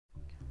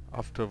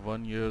After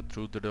 1 year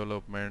through the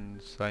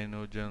development,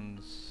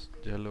 Cyanogen's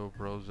Gello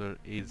Browser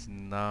is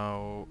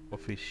now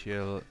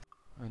official.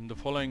 In the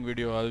following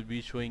video, I'll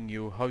be showing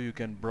you how you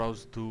can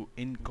browse through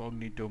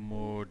incognito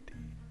mode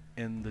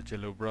in the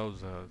Gello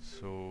browser.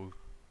 So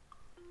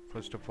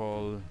first of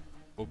all,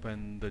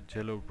 open the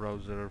Gello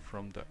browser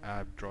from the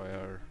app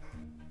drawer.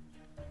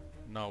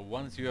 Now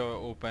once you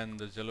have opened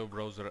the Gello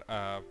browser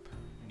app,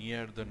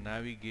 near the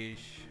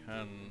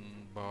navigation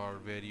bar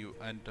where you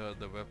enter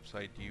the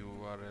website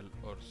URL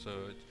or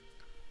search,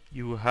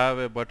 you have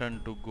a button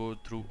to go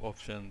through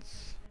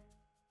options.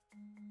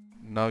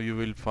 Now you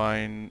will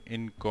find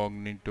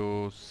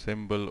incognito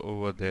symbol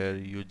over there.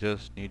 You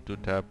just need to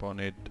tap on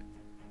it.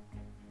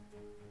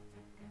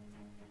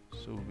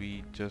 So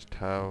we just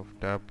have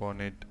tap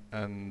on it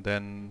and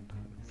then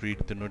read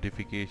the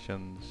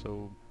notification.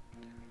 So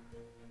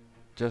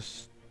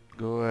just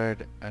go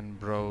ahead and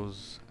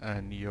browse,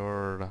 and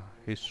your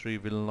history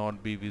will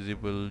not be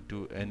visible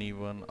to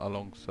anyone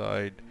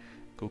alongside.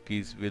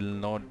 Cookies will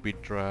not be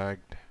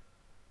tracked.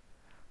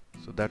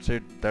 So that's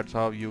it. That's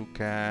how you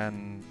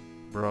can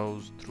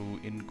browse through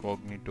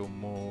incognito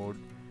mode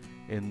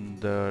in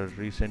the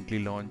recently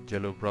launched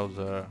Gello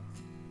browser.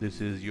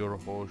 This is your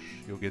host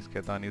Yogesh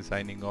Khetani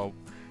signing off.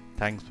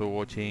 Thanks for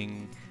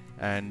watching,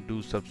 and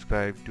do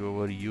subscribe to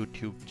our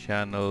YouTube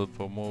channel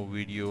for more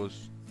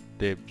videos,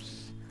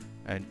 tips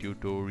and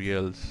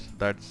tutorials.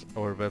 That's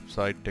our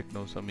website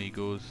Technos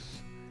Amigos.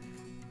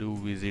 Do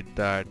visit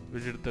that.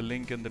 Visit the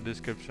link in the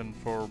description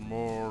for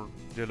more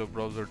Gello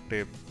browser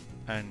tips,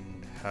 and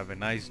have a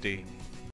nice day.